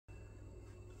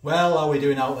Well, how are we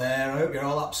doing out there? I hope you're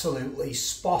all absolutely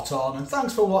spot on, and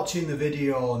thanks for watching the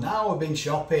video. Now I've been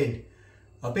shopping.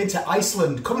 I've been to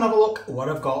Iceland. Come and have a look at what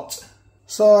I've got.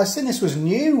 So I seen this was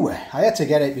new. I had to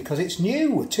get it because it's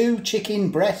new. 2 chicken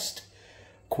breast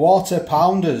quarter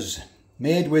pounders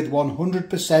made with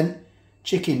 100%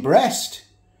 chicken breast,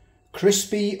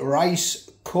 crispy rice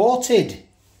coated.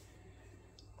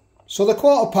 So the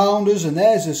quarter pounders, and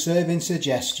there's a serving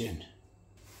suggestion.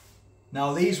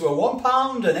 Now these were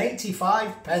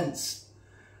 £1.85.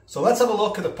 So let's have a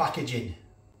look at the packaging.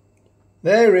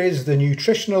 There is the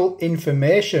nutritional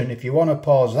information. If you want to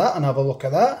pause that and have a look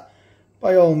at that,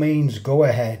 by all means go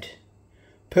ahead.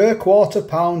 Per quarter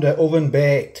pounder oven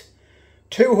baked,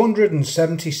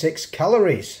 276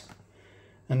 calories.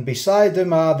 And beside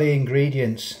them are the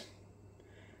ingredients.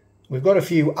 We've got a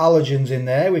few allergens in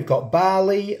there. We've got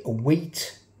barley,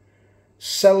 wheat,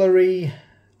 celery,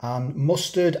 and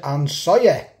mustard and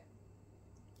soya.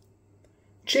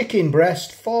 Chicken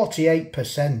breast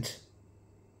 48%.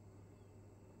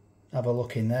 Have a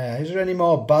look in there. Is there any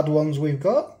more bad ones we've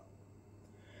got?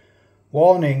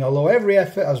 Warning, although every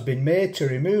effort has been made to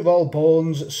remove all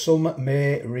bones, some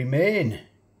may remain.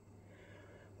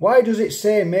 Why does it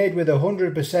say made with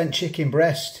 100% chicken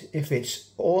breast if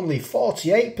it's only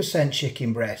 48%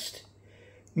 chicken breast?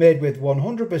 Made with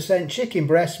 100% chicken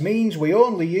breast means we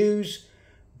only use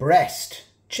breast,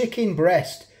 chicken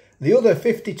breast. The other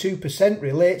 52%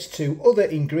 relates to other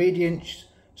ingredients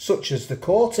such as the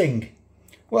coating.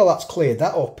 Well, that's cleared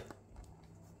that up.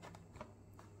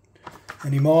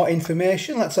 Any more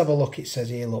information? Let's have a look. It says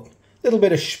here, look, a little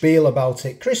bit of spiel about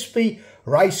it. Crispy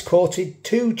rice coated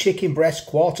 2 chicken breast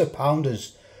quarter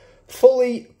pounders,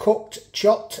 fully cooked,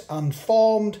 chopped and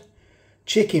formed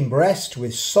chicken breast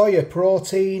with soya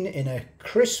protein in a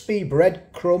crispy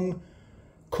breadcrumb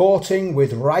coating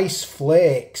with rice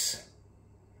flakes.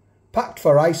 Packed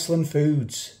for Iceland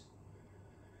Foods.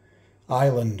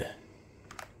 Island.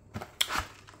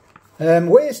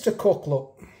 Ways to cook,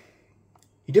 look.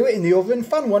 You do it in the oven,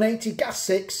 fan 180, gas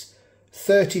 6,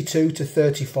 32 to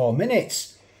 34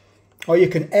 minutes. Or you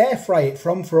can air fry it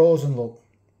from frozen, look.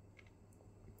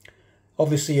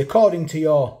 Obviously, according to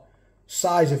your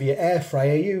size of your air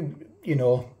fryer, you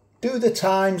know, do the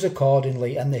times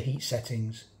accordingly and the heat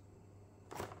settings.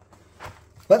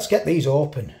 Let's get these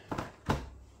open.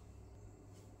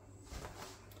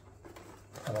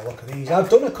 Have a look at these. I've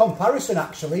done a comparison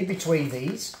actually between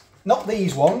these. Not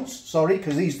these ones, sorry,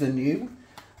 because these are new.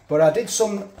 But I did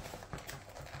some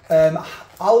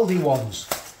Aldi ones.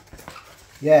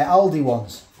 Yeah, Aldi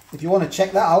ones. If you want to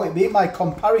check that out, it'll be in my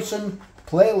comparison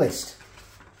playlist.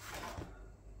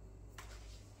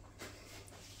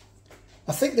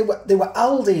 I think they were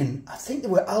Aldi, and I think they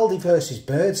were Aldi versus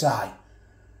Bird's Eye.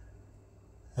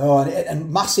 Oh,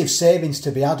 and massive savings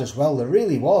to be had as well. There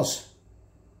really was.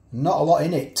 Not a lot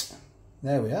in it.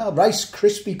 There we are. Rice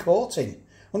crispy coating.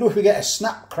 Wonder if we get a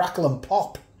snap, crackle and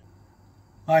pop.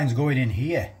 Mine's going in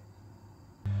here.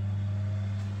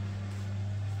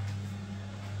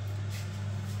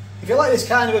 If you like this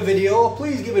kind of a video,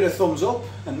 please give it a thumbs up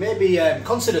and maybe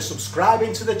consider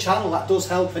subscribing to the channel. That does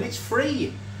help and it's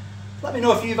free. Let me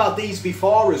know if you've had these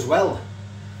before as well.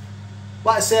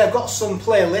 Like I say, I've got some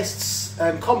playlists,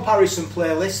 comparison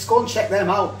playlists. Go and check them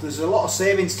out. There's a lot of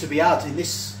savings to be had in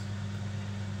this.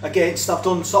 Against, I've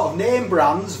done sort of name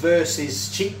brands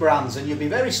versus cheap brands, and you'll be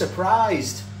very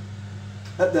surprised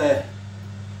at the,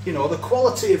 you know, the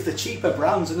quality of the cheaper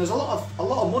brands. And there's a lot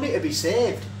of money to be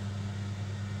saved.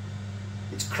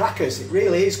 It's crackers. It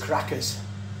really is crackers.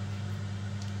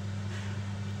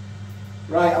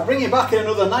 Right, I'll bring you back in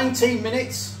another 19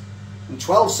 minutes and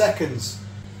 12 seconds.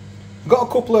 I've got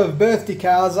a couple of birthday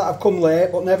cards that have come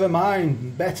late, but never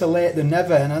mind. Better late than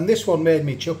never. And this one made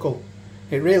me chuckle.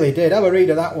 It really did. Have a read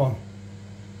of that one.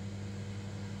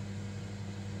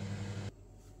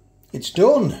 It's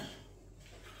done.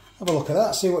 Have a look at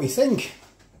that. See what you think.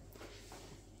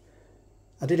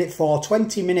 I did it for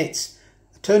 20 minutes.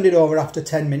 I turned it over after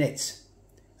 10 minutes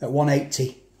at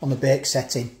 180 on the bake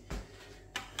setting.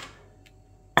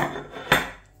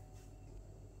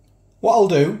 What I'll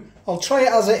do, I'll try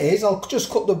it as it is. I'll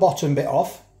just cut the bottom bit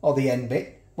off, or the end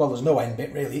bit. Well, there's no end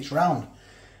bit really, it's round.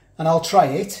 And I'll try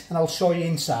it and I'll show you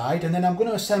inside, and then I'm going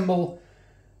to assemble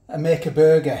and make a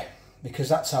burger because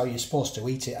that's how you're supposed to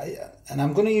eat it. And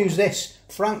I'm going to use this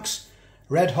Frank's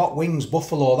Red Hot Wings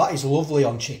Buffalo. That is lovely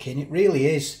on chicken, it really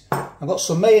is. I've got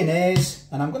some mayonnaise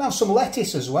and I'm going to have some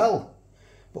lettuce as well.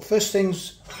 But first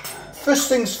things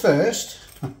first.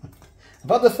 I've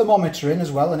had the thermometer in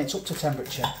as well and it's up to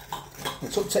temperature.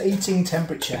 It's up to eating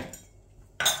temperature.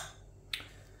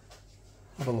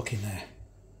 Have a look in there.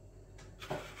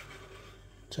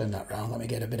 Turn that round, let me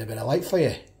get a bit of light for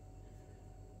you.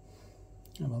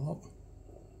 Have a look.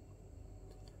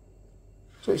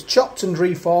 So it's chopped and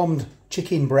reformed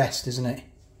chicken breast, isn't it?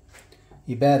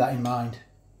 You bear that in mind.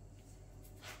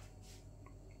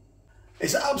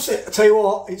 It's absolutely, I tell you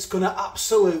what, it's going to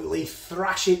absolutely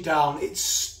thrash it down.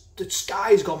 The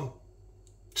sky's gone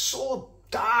so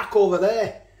dark over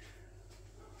there.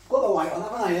 I've got the light on,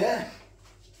 haven't I, yeah?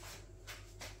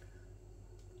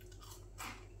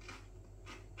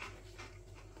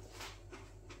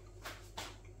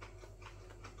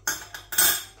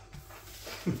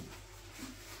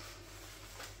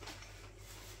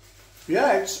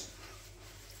 Yeah,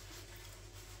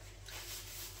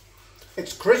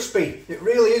 it's crispy. It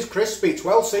really is crispy. It's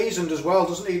well seasoned as well.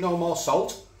 Doesn't need no more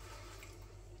salt.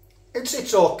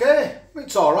 It's okay.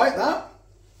 It's all right. That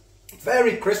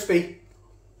very crispy.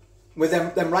 With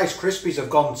them Rice Krispies have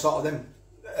gone sort of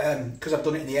them because I've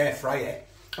done it in the air fryer.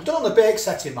 I've done it on the bake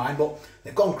setting mine, but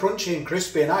they've gone crunchy and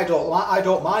crispy, and I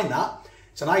don't mind that.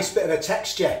 It's a nice bit of a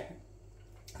texture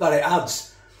that it adds.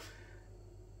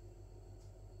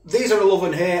 These are a love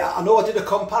and hate. I know I did a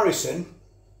comparison.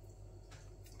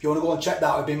 If you want to go and check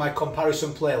that, it would be my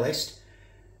comparison playlist.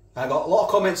 I got a lot of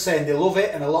comments saying they love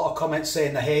it and a lot of comments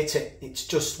saying they hate it. It's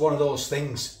just one of those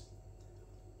things.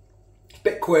 It's a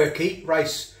bit quirky,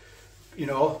 rice, you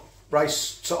know, rice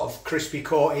sort of crispy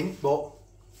coating, but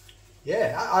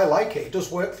yeah, I like it. It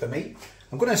does work for me.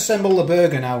 I'm going to assemble the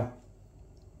burger now.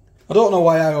 I don't know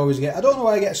why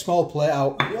I get a small plate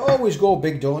out. You always go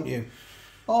big, don't you?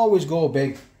 Always go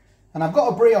big. And I've got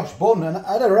a brioche bun, and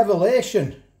I had a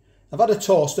revelation. I've had a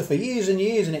toaster for years and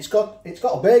years, and it's got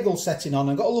a bagel setting on.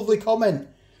 I got a lovely comment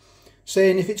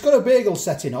saying if it's got a bagel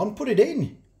setting on, put it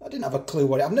in. I didn't have a clue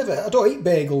what it. I don't eat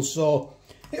bagels, so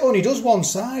it only does one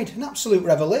side. An absolute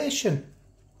revelation.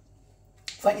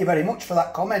 Thank you very much for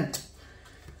that comment.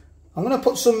 I'm going to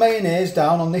put some mayonnaise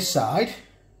down on this side.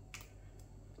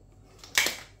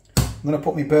 I'm going to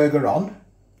put my burger on.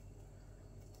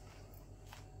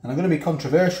 And I'm going to be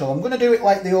controversial. I'm going to do it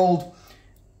like the old,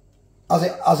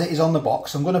 as it is on the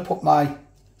box. I'm going to put my,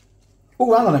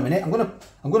 oh, hang on a minute. I'm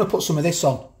going to put some of this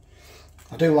on.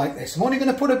 I do like this. I'm only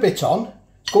going to put a bit on.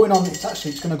 It's going on. It's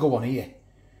going to go on here.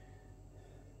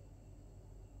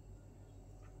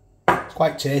 It's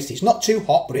quite tasty. It's not too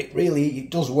hot, but it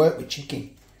does work with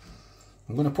chicken.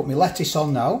 I'm going to put my lettuce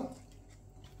on now.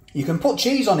 You can put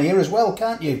cheese on here as well,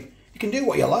 can't you? You can do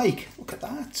what you like. Look at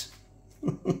that.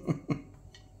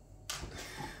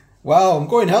 Wow, I'm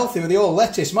going healthy with the old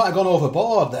lettuce. Might have gone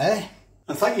overboard there.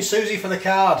 And thank you, Susie, for the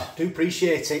card. Do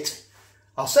appreciate it.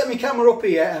 I'll set my camera up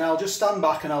here and I'll just stand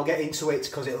back and I'll get into it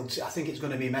because I think it's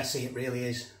going to be messy. It really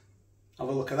is. Have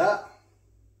a look at that.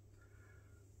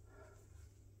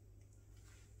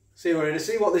 See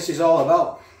what this is all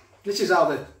about. This is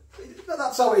how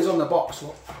that's how it is on the box.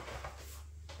 Look.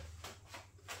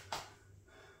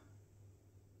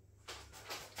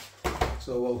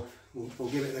 So we'll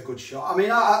give it a good shot. I mean,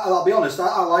 I'll be honest,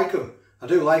 I like them. I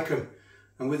do like them.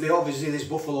 And with obviously this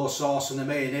buffalo sauce and the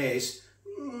mayonnaise,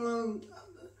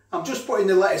 I'm just putting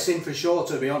the lettuce in for sure,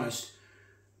 to be honest.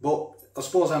 But I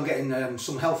suppose I'm getting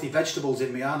some healthy vegetables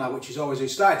in me, aren't I? Which is always, it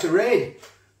started to rain.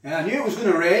 Yeah, I knew it was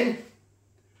going to rain.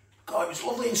 God, it was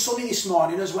lovely and sunny this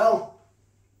morning as well.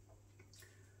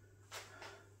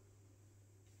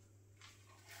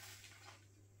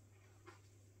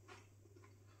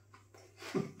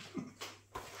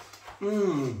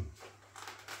 Mmm.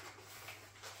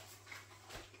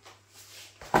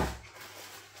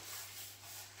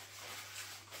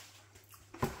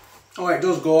 Oh, it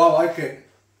does go, I like it.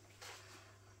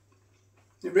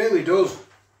 It really does.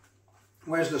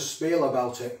 Where's the spiel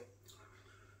about it?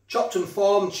 Chopped and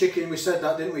formed chicken, we said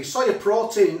that, didn't we? Soya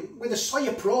protein. With a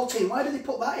soya protein, why do they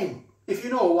put that in? If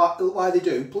you know why they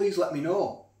do, please let me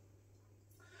know.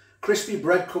 Crispy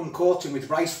breadcrumb coating with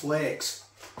rice flakes.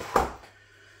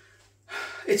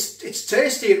 It's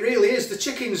tasty, it really is. The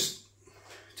chicken's,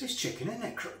 it is chicken, isn't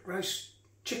it? Rice,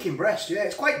 chicken breast, yeah.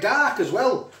 It's quite dark as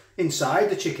well inside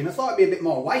the chicken. I thought it'd be a bit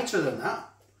more whiter than that.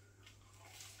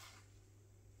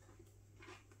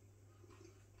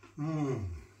 Mmm.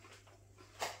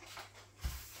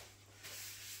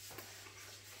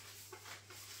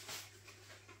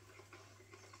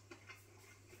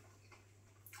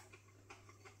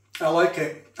 I like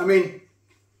it. I mean,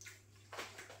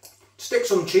 stick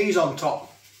some cheese on top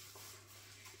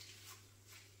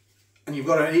and you've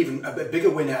got a bit bigger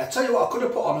winner. I tell you what I could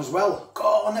have put on as well.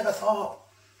 God, I never thought.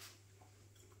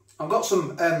 I've got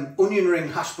some onion ring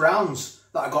hash browns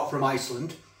that I got from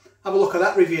Iceland. Have a look at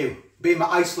that review. Be in my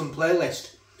Iceland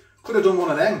playlist. Could have done one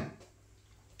of them.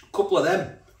 A couple of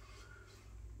them.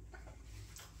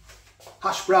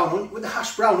 hash brown, with the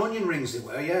hash brown onion rings they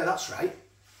were, yeah, that's right.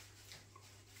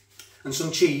 And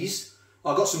some cheese.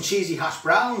 I got some cheesy hash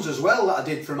browns as well that I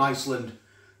did from Iceland.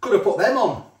 Could have put them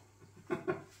on.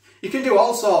 You can do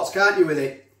all sorts, can't you, with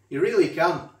it? You really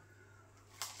can.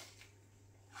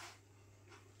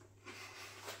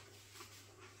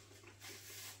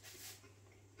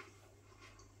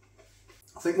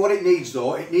 I think what it needs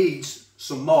though, it needs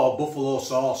some more buffalo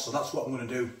sauce, so that's what I'm going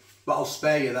to do. But I'll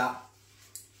spare you that.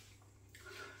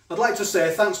 I'd like to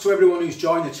say thanks to everyone who's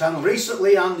joined the channel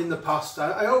recently and in the past.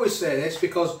 I always say this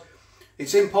because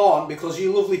it's important, because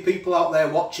you lovely people out there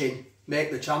watching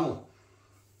make the channel.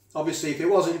 Obviously, if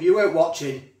you weren't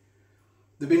watching,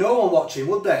 there'd be no one watching,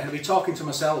 would there? I'd be talking to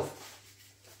myself.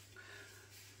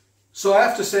 So I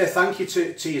have to say thank you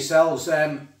to yourselves.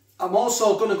 I'm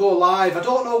also going to go live. I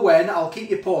don't know when. I'll keep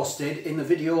you posted in the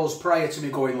videos prior to me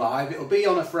going live. It'll be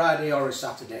on a Friday or a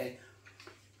Saturday.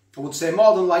 I would say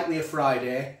more than likely a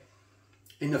Friday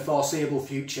in the foreseeable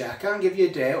future. I can't give you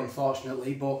a date,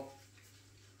 unfortunately, but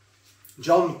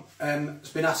John has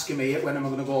been asking me when am I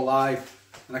going to go live,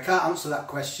 and I can't answer that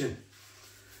question.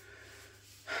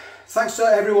 Thanks to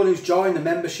everyone who's joined the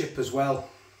membership as well.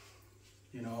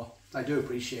 You know, I do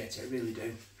appreciate it, I really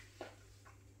do.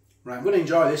 Right, I'm going to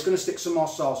enjoy this, going to stick some more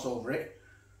sauce over it,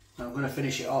 and I'm going to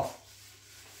finish it off.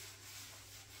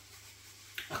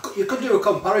 You could do a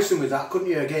comparison with that, couldn't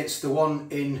you, against the one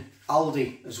in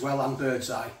Aldi as well, and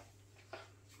Birdseye.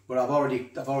 But I've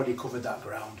already covered that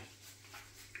ground.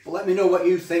 But let me know what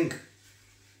you think.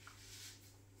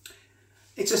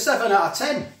 It's a 7 out of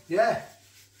 10, yeah.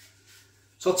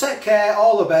 So take care,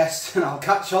 all the best, and I'll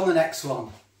catch you on the next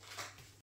one.